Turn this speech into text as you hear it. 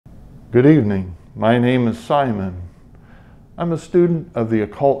Good evening. My name is Simon. I'm a student of the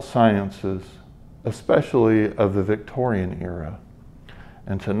occult sciences, especially of the Victorian era.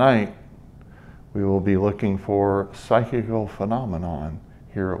 And tonight, we will be looking for psychical phenomenon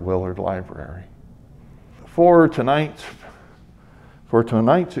here at Willard Library. For tonight's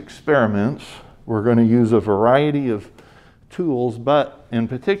experiments, we're going to use a variety of tools, but in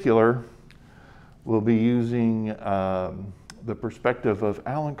particular, we'll be using the perspective of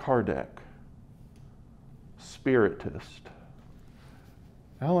Allan Kardec, spiritist.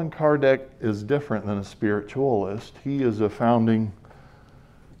 Allan Kardec is different than a spiritualist. He is a founding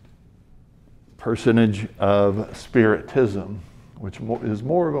personage of Spiritism, which is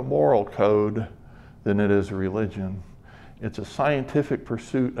more of a moral code than it is a religion. It's a scientific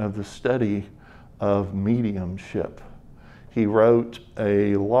pursuit of the study of mediumship. He wrote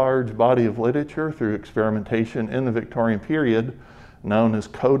a large body of literature through experimentation in the Victorian period known as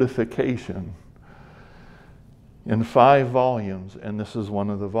codification in 5 volumes, and this is one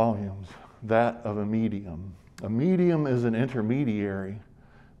of the volumes, that of a medium. A medium is an intermediary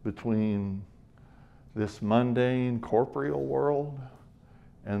between this mundane corporeal world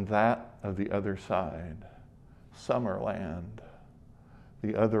and that of the other side, Summerland,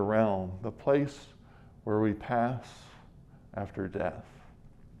 the other realm, the place where we pass after death.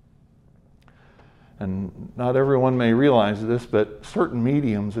 And not everyone may realize this, but certain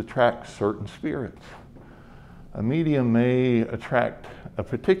mediums attract certain spirits. A medium may attract a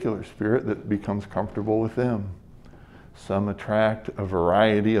particular spirit that becomes comfortable with them. Some attract a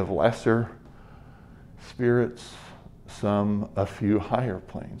variety of lesser spirits, some a few higher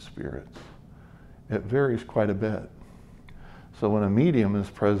plane spirits. It varies quite a bit. So when a medium is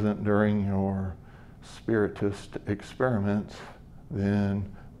present during your spiritist experiments, then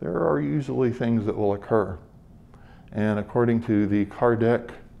there are usually things that will occur. And according to the Kardec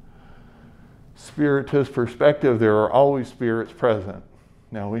spiritist perspective, there are always spirits present.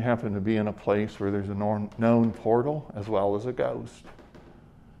 Now, we happen to be in a place where there's a known portal as well as a ghost.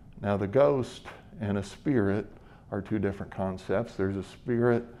 Now, the ghost and a spirit are 2 different concepts. There's a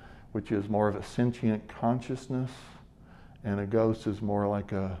spirit which is more of a sentient consciousness, and a ghost is more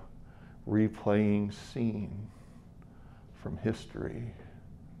like a replaying scene from history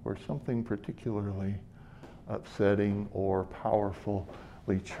where something particularly upsetting or powerfully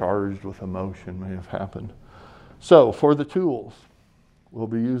charged with emotion may have happened. So for the tools, we'll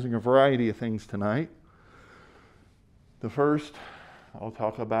be using a variety of things tonight. The first I'll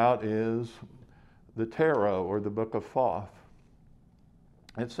talk about is the tarot, or the Book of Thoth.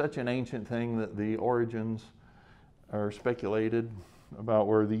 It's such an ancient thing that the origins are speculated about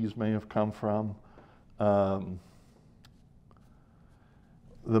where these may have come from. The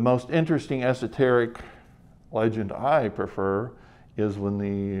most interesting esoteric legend I prefer is when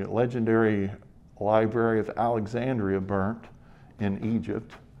the legendary Library of Alexandria burnt in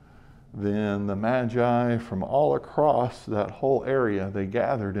Egypt. Then the Magi from all across that whole area, they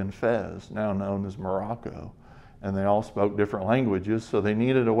gathered in Fez, now known as Morocco, and they all spoke different languages, so they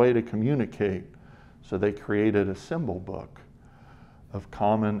needed a way to communicate. So they created a symbol book of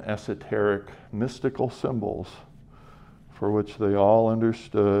common esoteric mystical symbols for which they all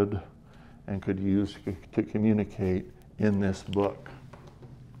understood and could use to communicate in this book.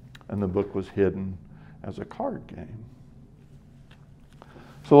 And the book was hidden as a card game.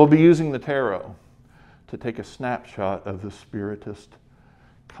 So we'll be using the tarot to take a snapshot of the spiritist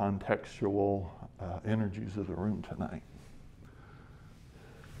contextual energies of the room tonight.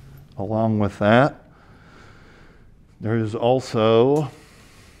 Along with that, there is also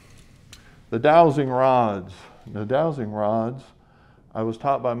the dowsing rods. The dowsing rods, I was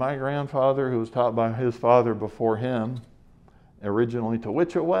taught by my grandfather, who was taught by his father before him, originally to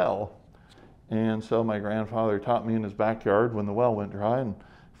witch a well. And so my grandfather taught me in his backyard when the well went dry, and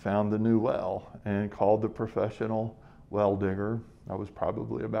found the new well and called the professional well digger. I was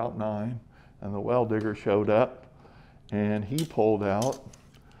probably about 9, and the well digger showed up, and he pulled out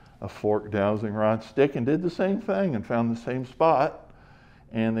a forked dowsing rod stick and did the same thing and found the same spot.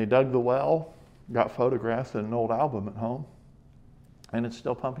 And they dug the well, got photographs in an old album at home, and it's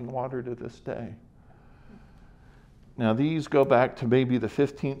still pumping water to this day. Now, these go back to maybe the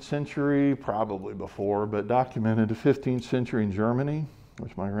 15th century, probably before, but documented the 15th century in Germany,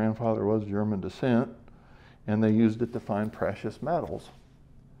 which my grandfather was German descent, and they used it to find precious metals.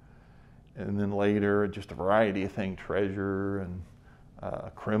 And then later, just a variety of things, treasure and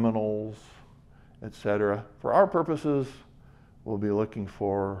criminals, etc. For our purposes, we'll be looking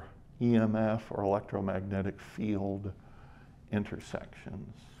for EMF, or electromagnetic field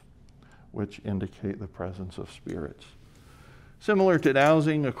intersections, which indicate the presence of spirits. Similar to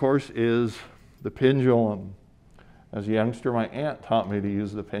dowsing, of course, is the pendulum. As a youngster, my aunt taught me to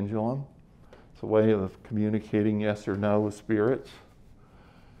use the pendulum. It's a way of communicating yes or no with spirits.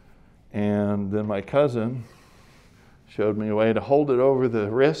 And then my cousin showed me a way to hold it over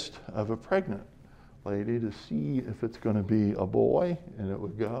the wrist of a pregnant lady to see if it's going to be a boy, and it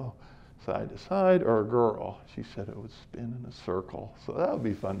would go side to side, or a girl. She said it would spin in a circle. So that would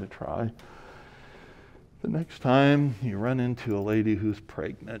be fun to try. The next time you run into a lady who's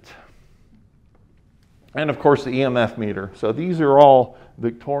pregnant. And of course the EMF meter. So these are all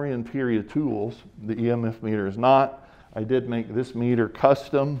Victorian period tools. The EMF meter is not. I did make this meter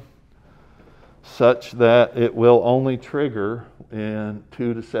custom such that it will only trigger in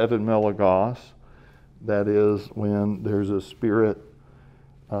 2 to 7 milligauss. That is when there's a spirit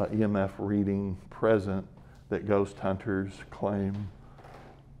EMF reading present that ghost hunters claim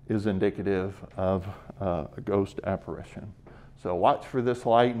is indicative of a ghost apparition. So watch for this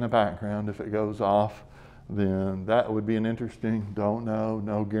light in the background. If it goes off, then that would be an interesting, don't know,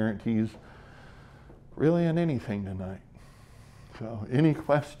 no guarantees really in anything tonight. So any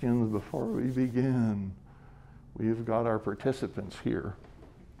questions before we begin? We've got our participants here.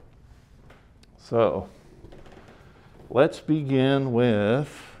 So let's begin with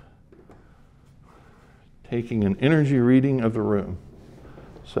taking an energy reading of the room.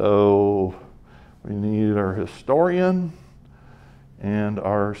 So we need our historian and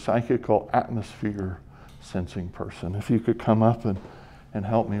our psychical atmosphere sensing person. If you could come up and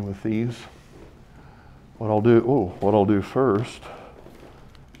help me with these. What I'll do first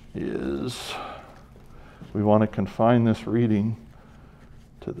is we want to confine this reading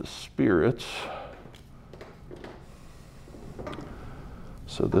to the spirits.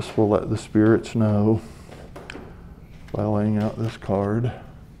 So this will let the spirits know by laying out this card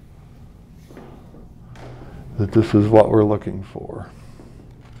that this is what we're looking for.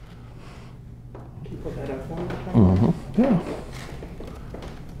 Put that up one more time? Yeah.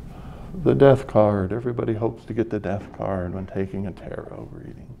 The death card. Everybody hopes to get the death card when taking a tarot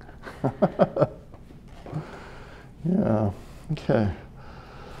reading. Yeah, okay.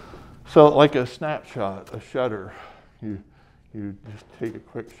 So like a snapshot, a shutter, you just take a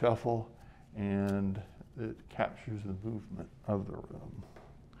quick shuffle and it captures the movement of the room.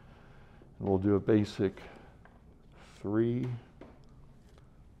 And we'll do a basic 3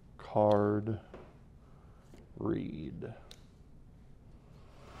 card read.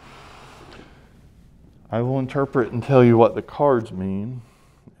 I will interpret and tell you what the cards mean,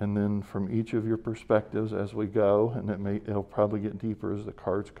 and then from each of your perspectives as we go, and it'll probably get deeper as the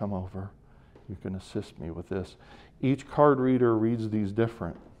cards come over, you can assist me with this. Each card reader reads these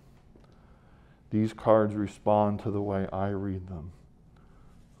different. These cards respond to the way I read them.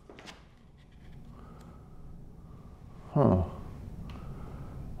 All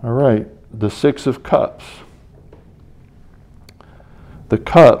right, the 6 of Cups. The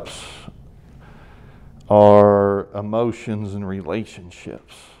cups are emotions and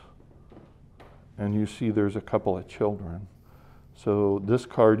relationships. And you see there's a couple of children. So this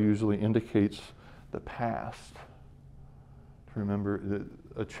card usually indicates the past. Remember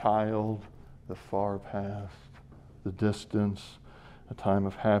a child, the far past, the distance, a time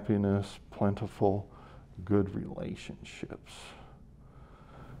of happiness, plentiful, good relationships.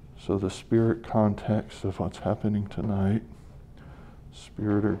 So the spirit context of what's happening tonight,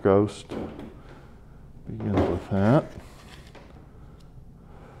 spirit or ghost, begins with that.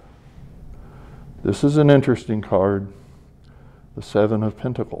 This is an interesting card, the 7 of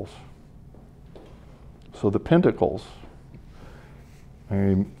Pentacles. So the Pentacles,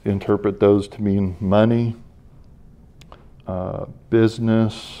 I interpret those to mean money,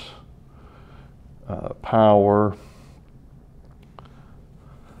 business, power,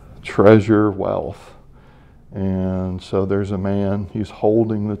 treasure, wealth. And so there's a man, he's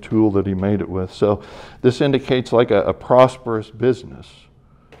holding the tool that he made it with. So this indicates like a prosperous business.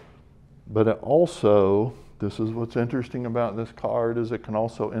 But it also, this is what's interesting about this card, is it can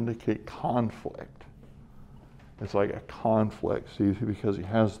also indicate conflict. It's like a conflict, see, because he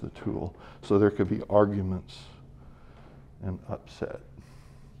has the tool. So there could be arguments and upset.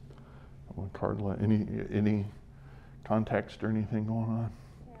 One card, any context or anything going on?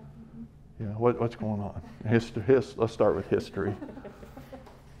 Yeah, what's going on? Let's start with history.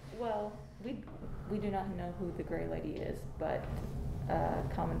 Well, we do not know who the Gray Lady is, but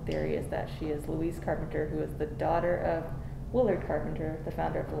common theory is that she is Louise Carpenter, who is the daughter of Willard Carpenter, the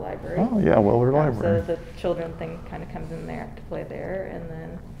founder of the library. Oh yeah, Willard Library. So the children thing kind of comes in there to play there, and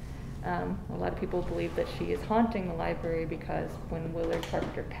then a lot of people believe that she is haunting the library because when Willard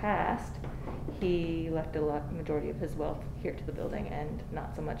Carpenter passed, he left majority of his wealth here to the building and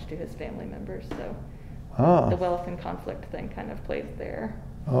not so much to his family members. So the wealth and conflict thing kind of plays there.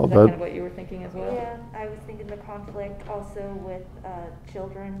 Oh, Is that kind of what you were thinking as well? Yeah, I was thinking the conflict also with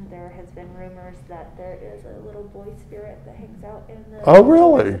children. There has been rumors that there is a little boy spirit that hangs out in the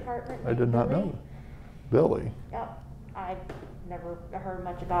really? apartment. I did not know. Billy. Yep, I've never heard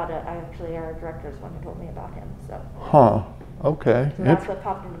much about it. Our director's one who told me about him. So. Huh. Okay. So that's what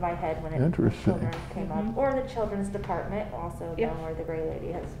popped into my head when Interesting. children came up, or the children's department, also Yep. known where the Gray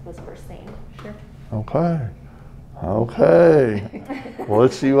Lady was first seen. Sure. Okay. Okay. Well,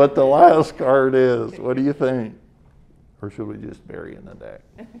 let's see what the last card is. What do you think? Or should we just bury in the deck?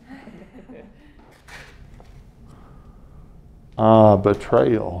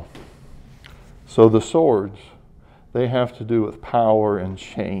 Betrayal. So the swords, they have to do with power and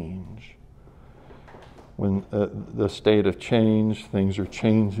change. When the state of change, things are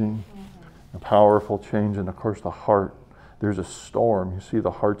changing, a powerful change, and of course the heart. There's a storm. You see the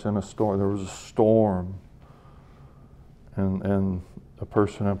heart's in a storm. There was a storm. And a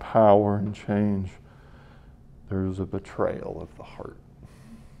person in power and change, there's a betrayal of the heart.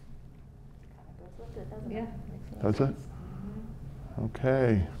 Yeah. Does it?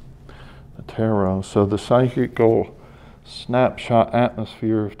 Okay. The tarot. So the psychical snapshot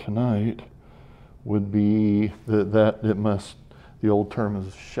atmosphere of tonight would be that it must, the old term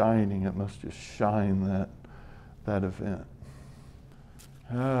is shining, it must just shine that event.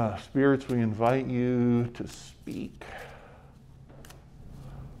 Spirits, we invite you to speak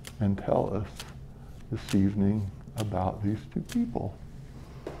and tell us this evening about these two people.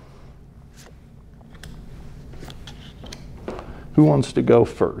 Who wants to go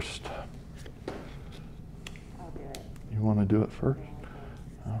first? I'll do it. You want to do it first?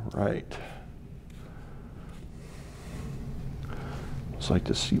 All right. I'd like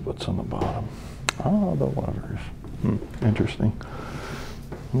to see what's on the bottom. Oh, the lovers. Interesting.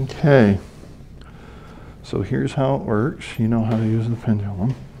 Okay. So here's how it works. You know how to use the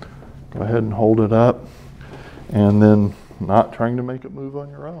pendulum. Go ahead and hold it up, and then not trying to make it move on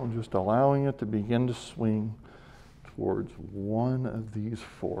your own, just allowing it to begin to swing towards one of these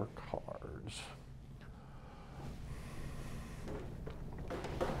four cards.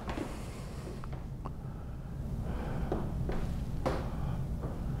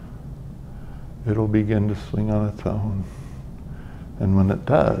 It'll begin to swing on its own. And when it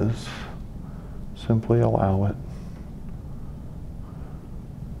does, simply allow it.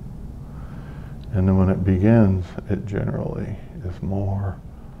 And then when it begins, it generally is more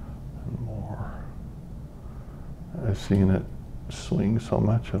and more. I've seen it swing so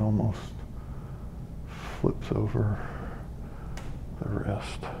much it almost flips over the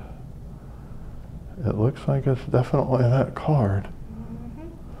wrist. It looks like it's definitely that card.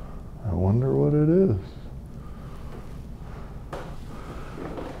 I wonder what it is.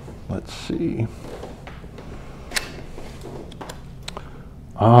 Let's see.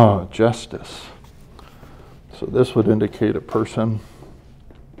 Justice. So this would indicate a person,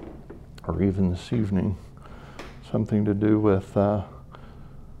 or even this evening, something to do with, so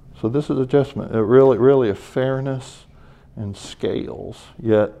this is adjustment. Really a fairness and scales,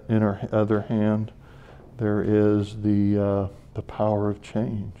 yet in her other hand, there is the power of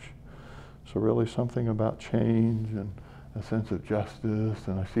change. So really something about change and a sense of justice,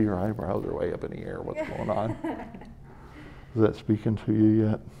 and I see your eyebrows are way up in the air. What's going on? Is that speaking to you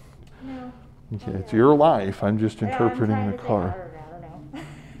yet? No. Okay, it's your life. I'm just Yeah, interpreting I'm the trying card. to think. I don't know.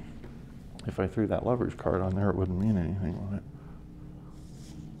 If I threw that lover's card on there, it wouldn't mean anything, would it?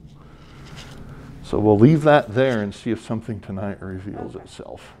 So we'll leave that there and see if something tonight reveals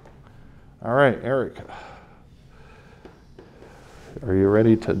itself. All right, Erica. Are you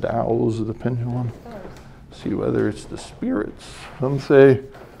ready to douse the pendulum? See whether it's the spirits. Some say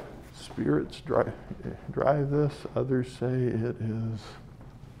spirits drive this. Others say it is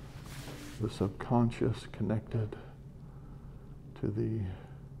the subconscious connected to the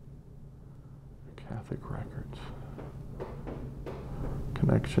Catholic records.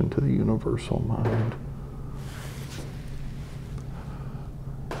 Connection to the universal mind.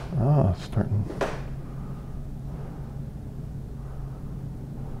 It's starting.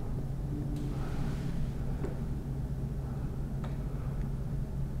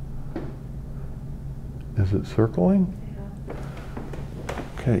 Is it circling? Yeah.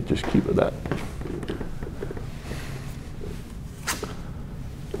 Okay, just keep it up.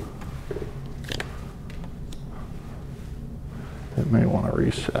 It may want to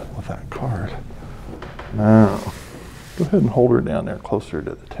reset with that card. Now, go ahead and hold her down there closer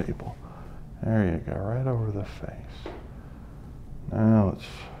to the table. There you go, right over the face. Now it's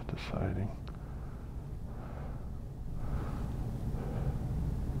deciding.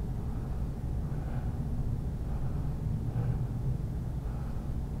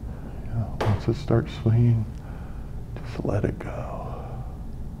 once it starts swinging, just let it go.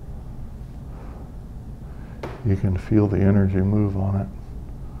 You can feel the energy move on it,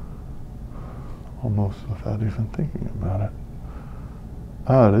 almost without even thinking about it.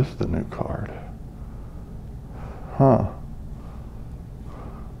 Ah, it is the new card. Huh.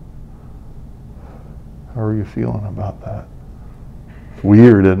 How are you feeling about that?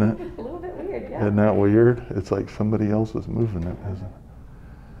 Weird, isn't it? A little bit weird, yeah. Isn't that weird? It's like somebody else is moving it, isn't it?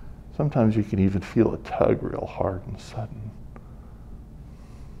 Sometimes you can even feel a tug real hard and sudden.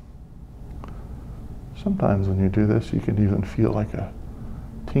 Sometimes when you do this, you can even feel like a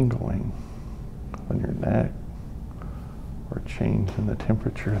tingling on your neck or a change in the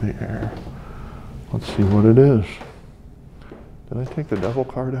temperature of the air. Let's see what it is. Did I take the devil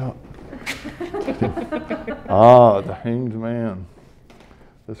card out? Ah, the Hanged Man.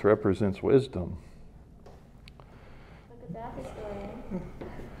 This represents wisdom. Look at that historian.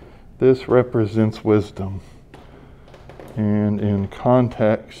 This represents wisdom. And in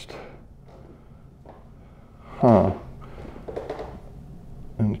context, in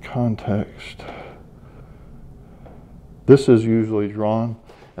context, this is usually drawn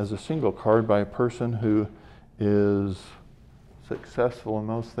as a single card by a person who is successful in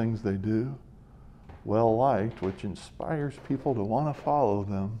most things they do, well liked, which inspires people to want to follow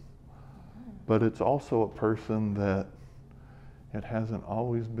them. But it's also a person that it hasn't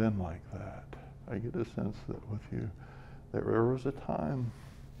always been like that. I get a sense that with you, that there was a time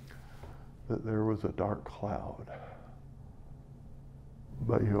that there was a dark cloud,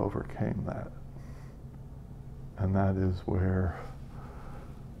 but you overcame that. And that is where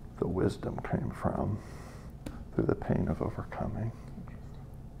the wisdom came from, through the pain of overcoming.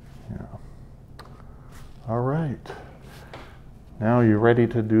 Yeah. All right. Now you ready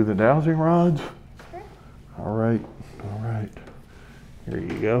to do the dowsing rods? Sure. All right. All right. Here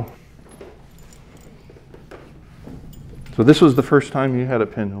you go. So this was the first time you had a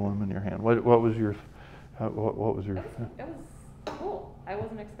pendulum in your hand. What was your? What was your? It was cool. I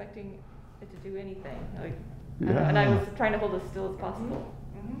wasn't expecting it to do anything. Yeah. And I was trying to hold as still as possible.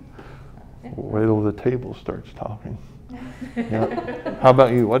 Wait till the table starts talking. Yeah. How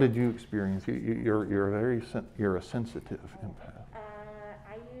about you? What did you experience? You're a sensitive empath.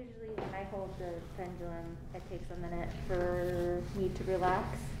 I usually, when I hold the pendulum, it takes a minute for me to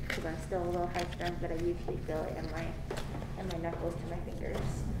relax because I'm still a little high strung, but I usually feel it in my knuckles to my fingers.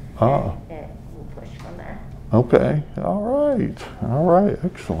 Ah. And it will push from there. Okay. All right. All right.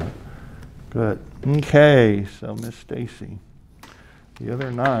 Excellent. Good. Okay. So Miss Stacy, the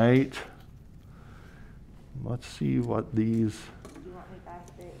other night, let's see what these. Do you want me back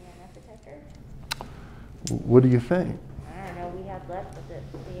to the EMF detector? What do you think? I don't know. We had left with it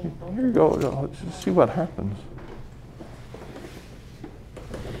being full. Here you go. Let's just see what happens.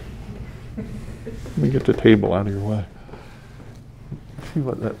 Let me get the table out of your way. See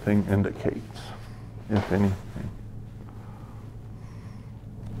what that thing indicates, if anything.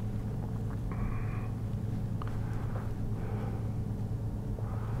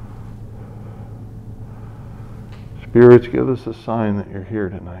 Spirits, give us a sign that you're here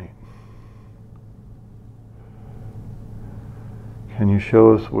tonight. Can you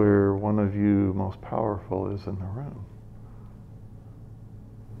show us where one of you most powerful is in the room?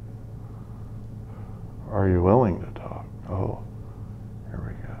 Are you willing to talk? Oh, here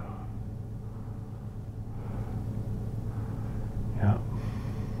we go. Yeah.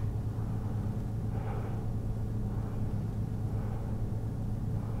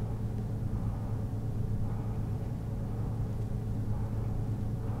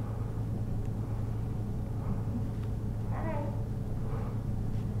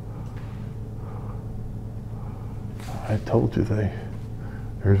 I told you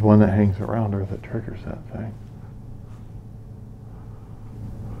there's one that hangs around her that triggers that thing.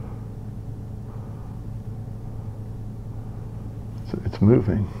 It's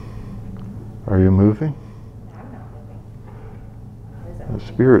moving. Are you moving? I'm not moving. Is that The moving?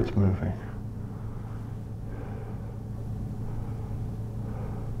 spirit's moving.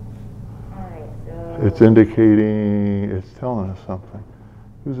 All right, so. It's indicating, it's telling us something.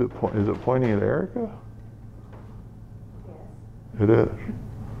 Is it pointing at Erica? Yes. It is.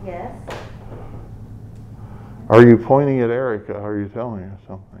 Yes. Are you pointing at Erica? Are you telling us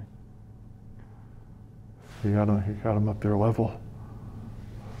something? You got him up there level.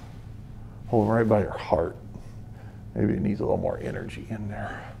 Hold him right by your heart. Maybe it needs a little more energy in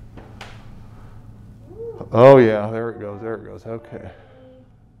there. Oh yeah, there it goes. There it goes. Okay.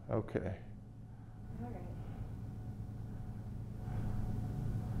 Okay. All right.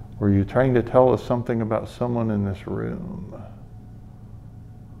 Were you trying to tell us something about someone in this room?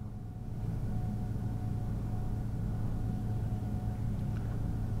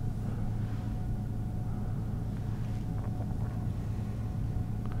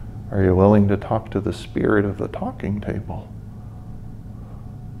 Are you willing to talk to the spirit of the talking table?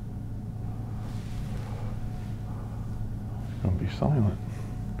 Don't be silent.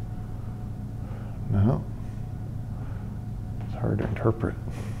 No. It's hard to interpret.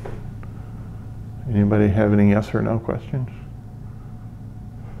 Anybody have any yes or no questions?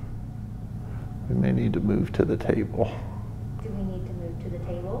 We may need to move to the table. Do we need to move to the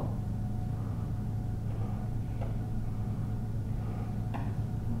table?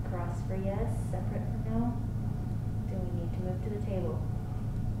 Cross for yes, separate for no. Do we need to move to the table?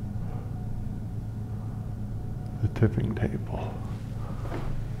 The tipping table.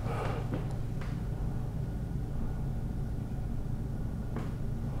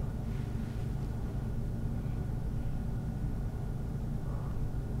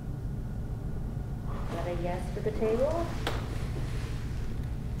 Is that a yes for the table?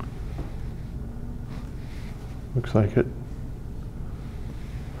 Looks like it.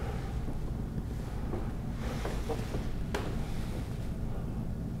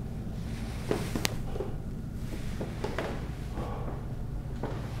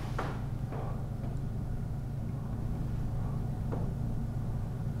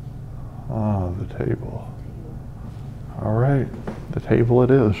 Ah, the table. All right, the table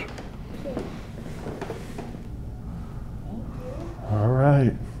it is. All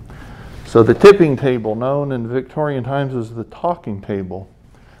right. So the tipping table, known in Victorian times as the talking table,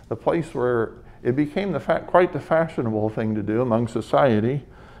 the place where it became quite the fashionable thing to do among society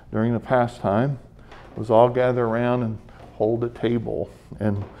during the pastime, was all gather around and hold a table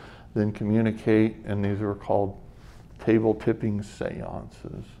and then communicate, and these were called table tipping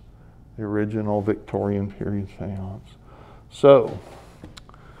seances, the original Victorian period seance. So,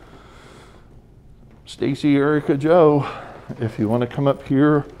 Stacy, Erica, Joe, if you want to come up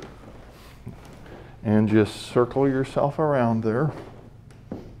here and just circle yourself around there.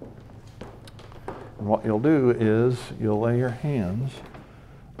 And what you'll do is you'll lay your hands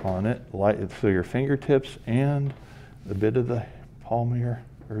on it, so your fingertips and the bit of the palm of your,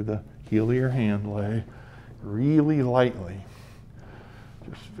 or the heel of your hand lay really lightly,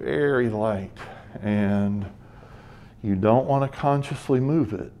 just very light. And you don't want to consciously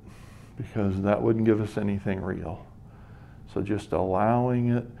move it because that wouldn't give us anything real. So just allowing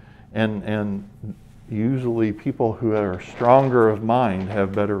it, and usually people who are stronger of mind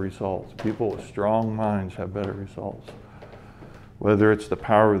have better results. People with strong minds have better results. Whether it's the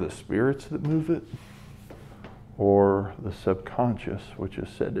power of the spirits that move it or the subconscious, which is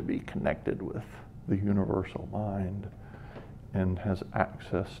said to be connected with the universal mind and has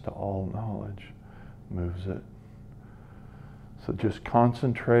access to all knowledge, moves it. So just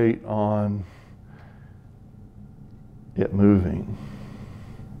concentrate on it moving.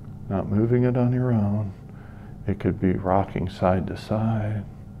 Not moving it on your own. It could be rocking side to side.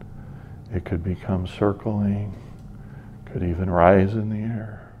 It could become circling. Could even rise in the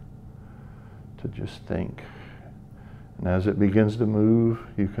air. To just think. And as it begins to move,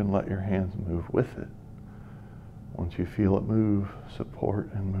 you can let your hands move with it. Once you feel it move, support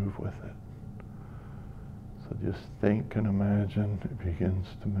and move with it. So just think and imagine it begins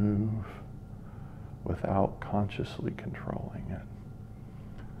to move without consciously controlling it.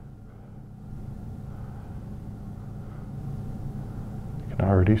 You can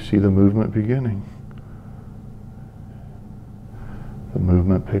already see the movement beginning. The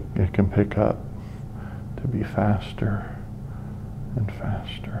movement it can pick up to be faster and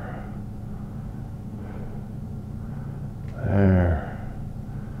faster. There.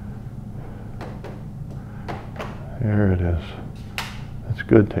 There it is. That's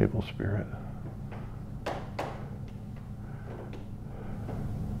good, table spirit.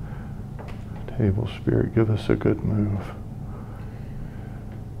 Table spirit, give us a good move.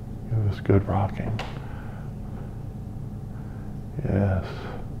 Give us good rocking. Yes.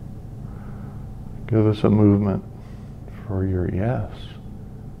 Give us a movement for your yes,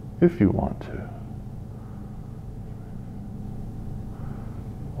 if you want to.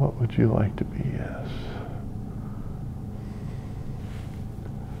 What would you like to be yes?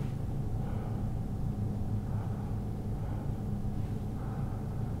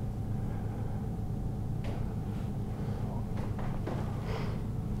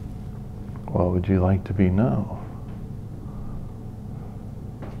 What would you like to be no?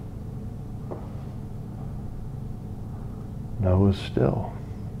 No is still.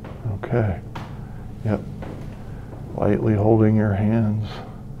 Okay. Yep. Lightly holding your hands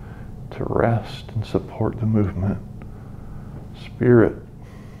to rest and support the movement. Spirit.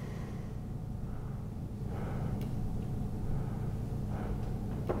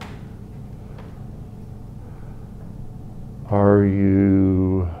 Are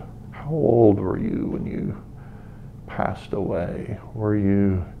you How old were you when you passed away? Were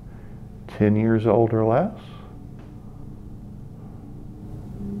you 10 years old or less?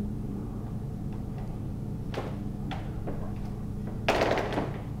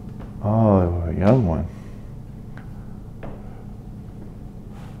 Oh, a young one.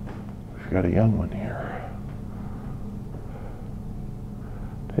 We've got a young one here.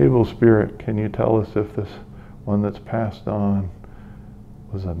 Table spirit, can you tell us if this one that's passed on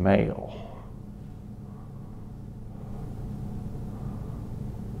was a male?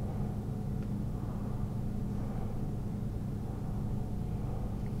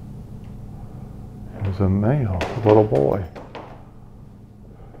 It was a male, a little boy.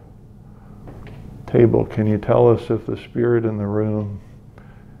 Table, can you tell us if the spirit in the room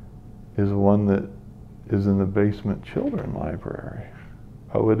is one that is in the basement children library?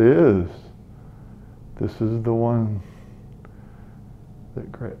 Oh, it is. This is the one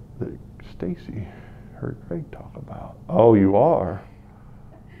that Stacy heard Greg talk about. Oh, you are?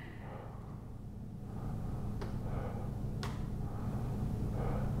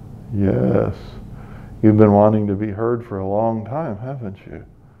 Yes. You've been wanting to be heard for a long time, haven't you?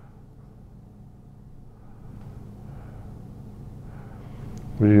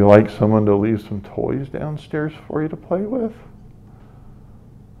 Would you like someone to leave some toys downstairs for you to play with?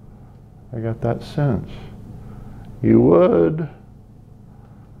 I got that sense. You would.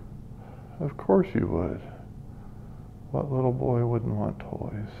 Of course you would. What little boy wouldn't want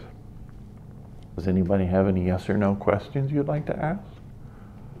toys? Does anybody have any yes or no questions you'd like to ask?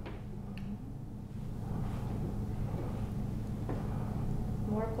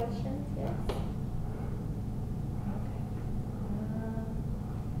 More questions? Yes.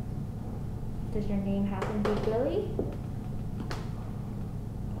 Does your name happen to be Billy?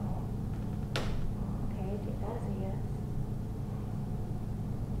 Okay, I think that's a yes.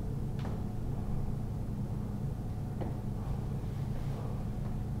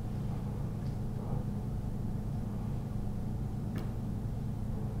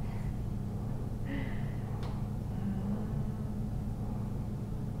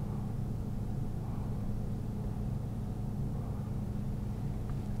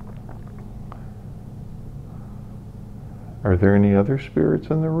 Are there any other spirits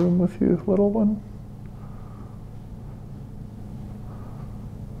in the room with you, little one?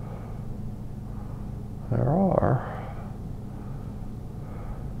 There are.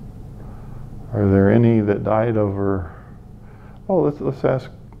 Are there any that died over? Oh, let's ask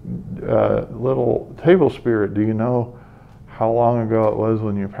little table spirit. Do you know how long ago it was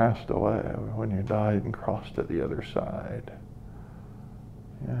when you passed away, when you died and crossed to the other side?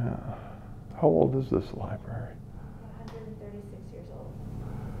 Yeah. How old is this library? 136 years old.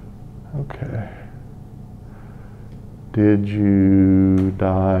 Okay. Did you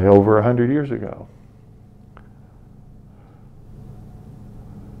die over 100 years ago?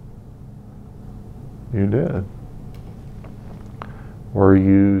 You did. Were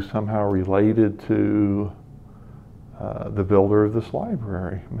you somehow related to the builder of this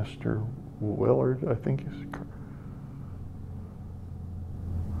library, Mr. Willard, I think is correct?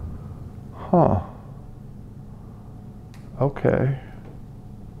 Huh. Okay.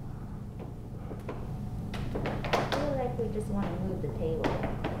 I feel like we just want to move the table.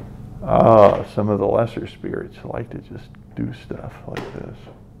 Some of the lesser spirits like to just do stuff like this.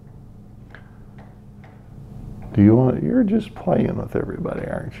 Do you want? You're just playing with everybody,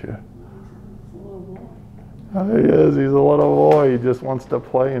 aren't you? Oh, he is. He's a little boy. He just wants to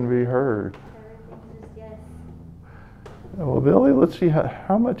play and be heard. Yes. Well, Billy, let's see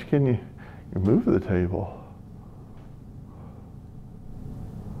how much can you move the table?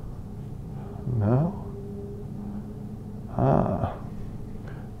 No?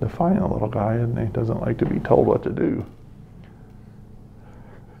 Defiant little guy, isn't he? Doesn't like to be told what to do.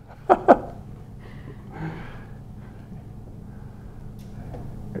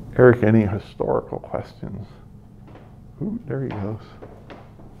 Eric, any historical questions? Ooh, there he goes.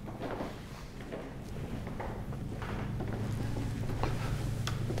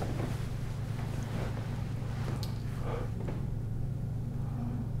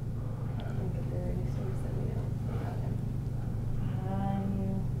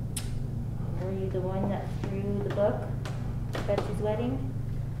 Were you the one that threw the book at Betsy's wedding?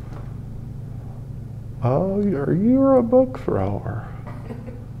 Oh, you're a book thrower.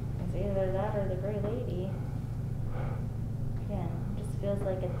 It's either that or the Gray Lady. Yeah, it just feels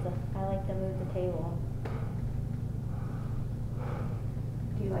like I like to move the table.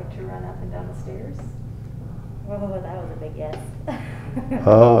 Do you like to run up and down the stairs? Whoa, that was a big yes.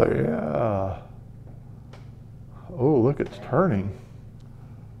 Oh, yeah. Oh, look, it's turning.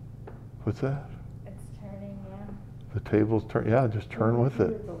 What's that? It's turning, yeah. The table's turn. Yeah, just turn with You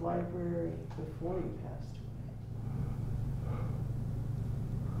were it. at the library before you passed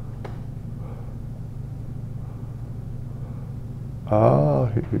away. Ah,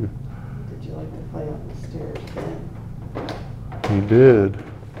 Did you like to play on the stairs then? he did.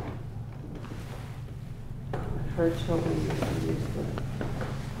 I heard children used to use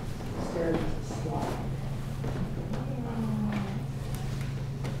the stairs as a slide.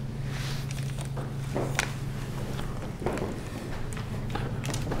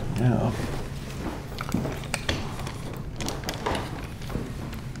 Yeah.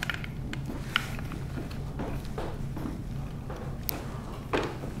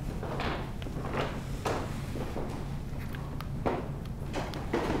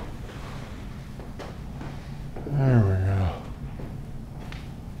 There we go.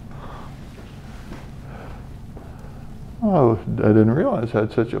 Oh, I didn't realize I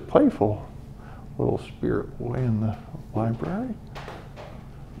had such a playful little spirit boy in the library.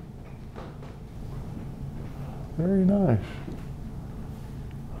 Very nice.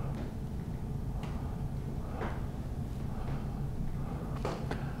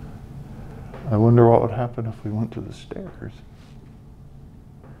 I wonder what would happen if we went to the stairs.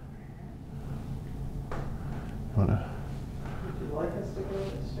 You wanna? Would you like us to go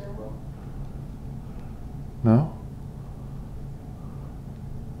to the stairwell? No?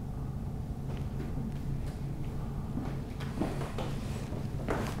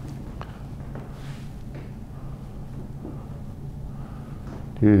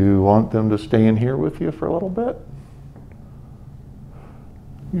 Do you want them to stay in here with you for a little bit?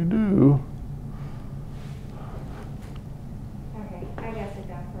 You do. Okay, I gotta sit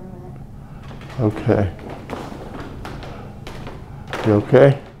down for a minute. Okay. You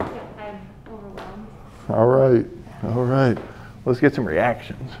okay? Yep, I'm overwhelmed. All right. All right. Let's get some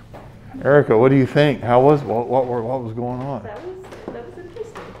reactions. Erica, what do you think? How was what was going on? That was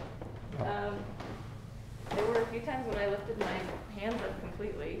interesting. There were a few times when I lifted my hands up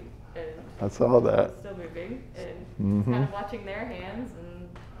completely and I saw it that. was still moving, and Mhm. kind of watching their hands, and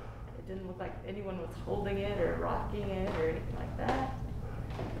it didn't look like anyone was holding it or rocking it or anything like that.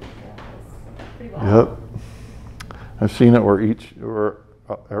 Yeah, it was pretty wild. Yep. I've seen it where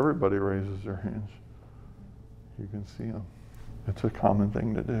everybody raises their hands. You can see them. It's a common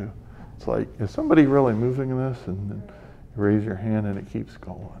thing to do. It's like, is somebody really moving this? And then you raise your hand and it keeps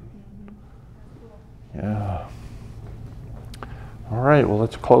going. Yeah. All right, well,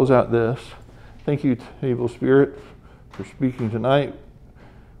 let's close out this. Thank you, Table Spirit, for speaking tonight.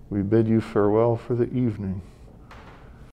 We bid you farewell for the evening.